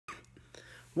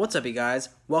What's up, you guys?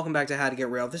 Welcome back to How to Get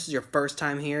Real. If this is your first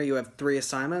time here, you have 3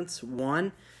 assignments.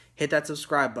 1, hit that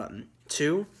subscribe button.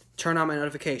 2, turn on my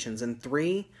notifications. And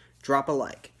 3, drop a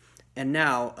like. And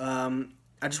now,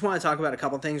 I just want to talk about a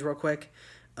couple things real quick.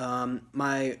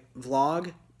 My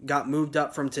vlog got moved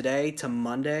up from today to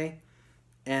Monday.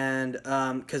 And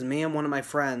because me and one of my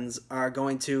friends are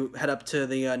going to head up to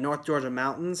the North Georgia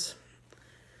mountains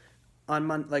on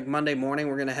Monday morning.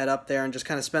 We're going to head up there and just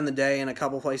kind of spend the day in a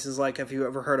couple places. Like, if you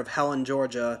ever heard of Helen,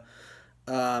 Georgia,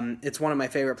 it's one of my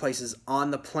favorite places on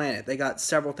the planet. They got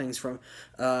several things from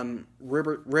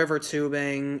river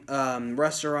tubing,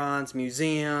 restaurants,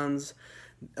 museums,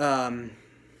 and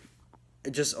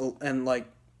like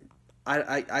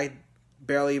I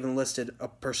barely even listed a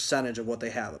percentage of what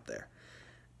they have up there.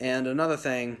 And another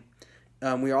thing,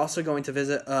 we are also going to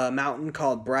visit a mountain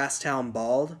called Brasstown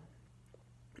Bald.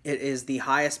 It is the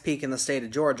highest peak in the state of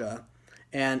Georgia,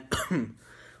 and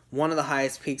one of the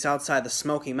highest peaks outside the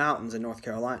Smoky Mountains in North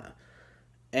Carolina.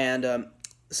 And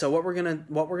so what we're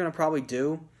gonna probably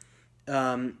do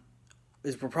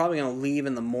is we're probably gonna leave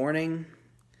in the morning,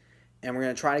 and we're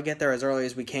gonna try to get there as early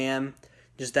as we can.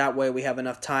 Just that way, we have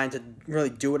enough time to really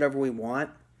do whatever we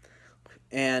want.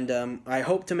 And I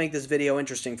hope to make this video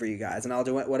interesting for you guys, and I'll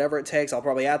do whatever it takes. I'll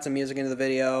probably add some music into the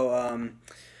video.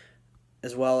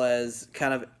 As well as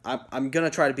I'm going to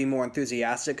try to be more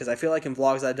enthusiastic, because I feel like in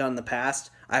vlogs I've done in the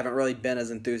past, I haven't really been as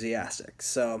enthusiastic.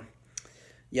 So,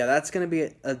 yeah, that's going to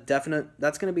be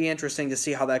that's going to be interesting to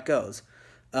see how that goes.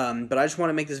 But I just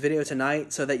want to make this video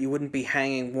tonight so that you wouldn't be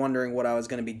hanging wondering what I was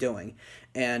going to be doing.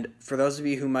 And for those of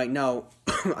you who might know,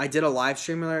 I did a live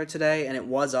stream earlier today, and it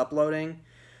was uploading,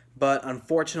 but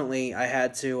unfortunately I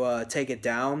had to take it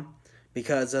down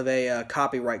because of a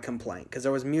copyright complaint, because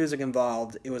there was music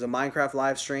involved. It was a Minecraft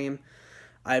live stream.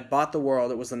 I had bought The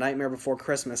World. It was The Nightmare Before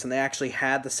Christmas, and they actually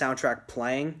had the soundtrack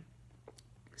playing.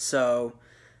 So,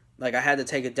 like, I had to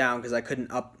take it down because I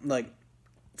couldn't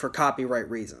for copyright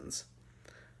reasons.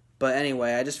 But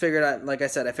anyway, I just figured, like I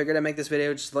said, I figured I'd make this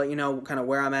video just to let you know kind of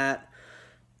where I'm at.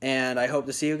 And I hope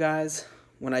to see you guys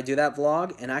when I do that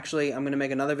vlog. And actually, I'm going to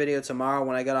make another video tomorrow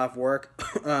when I get off work.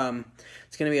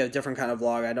 It's going to be a different kind of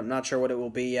vlog. I'm not sure what it will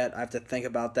be yet. I have to think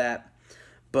about that.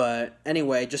 But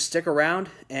anyway, just stick around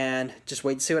and just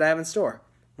wait to see what I have in store.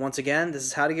 Once again, this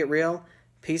is How to Get Real.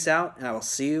 Peace out, and I will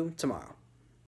see you tomorrow.